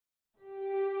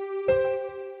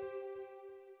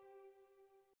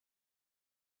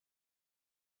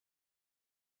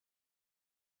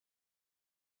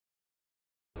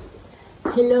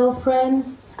Hello friends,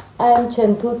 I am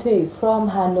Trần Thu Thuỷ from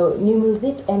Hanoi New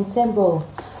Music Ensemble.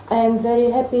 I am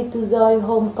very happy to join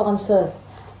home concert.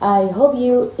 I hope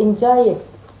you enjoy it.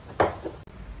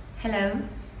 Hello,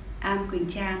 I'm Quỳnh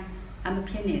Trang. I'm a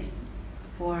pianist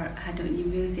for Hanoi New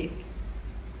Music.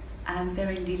 I'm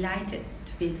very delighted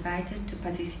to be invited to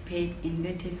participate in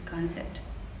Goethe's concert,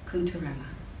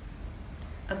 Kulturama.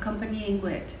 Accompanying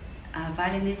with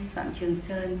violinist Phạm Trường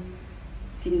Sơn,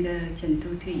 singer Trần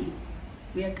Thu Thuỷ,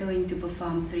 we are going to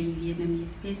perform 3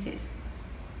 Vietnamese pieces.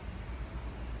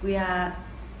 We are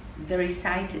very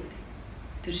excited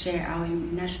to share our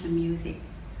national music,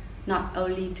 not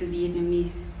only to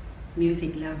Vietnamese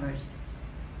music lovers,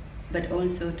 but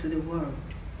also to the world.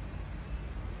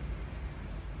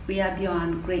 We are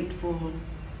beyond grateful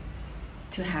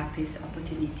to have this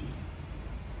opportunity,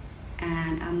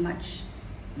 and I'm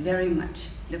very much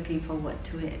looking forward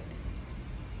to it.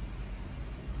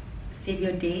 Save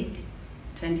your date,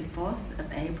 24th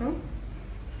of April.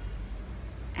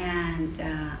 And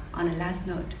on a last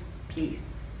note, please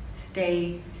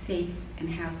stay safe and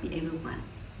healthy, everyone.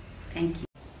 Thank you.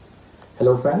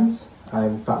 Hello friends,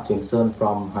 I'm Phạm Trường Sơn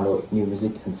from Hanoi New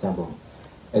Music Ensemble.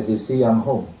 As you see, I'm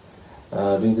home.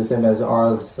 Doing the same as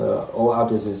all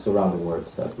artists around the world,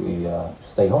 that we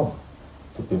stay home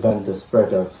to prevent the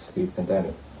spread of the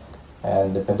pandemic.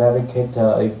 And the pandemic hit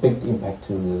a big impact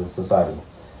to the society.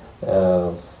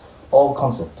 All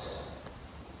concerts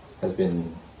has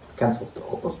been cancelled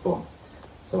or postponed.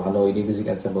 So Hanoi New Music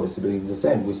Ensemble is doing the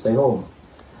same. We stay home,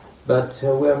 but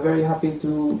we are very happy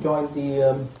to join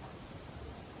the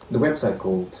website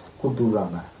called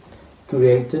Kulturama,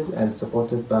 created and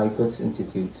supported by Goethe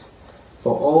Institute,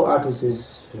 for all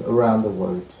artists around the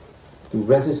world to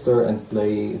register and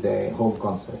play their home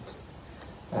concert.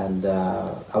 And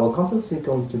our concert is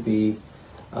going to be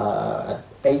at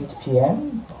 8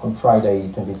 p.m. on Friday,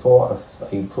 24th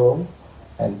of April.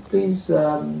 And please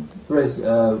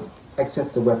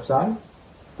access the website.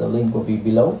 The link will be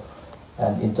below,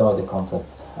 and enjoy the concert.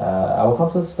 Our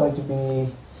concert is going to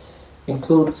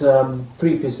include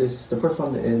 3 pieces. The first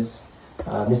one is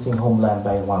Missing Homeland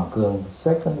by Hoàng Cương. The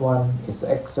second one is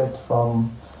excerpt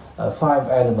from 5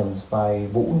 Elements by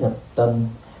Nhật Tân.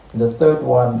 And the third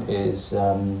one is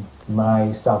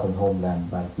My Southern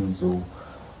Homeland by Biểu.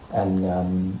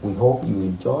 And we hope you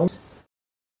enjoy.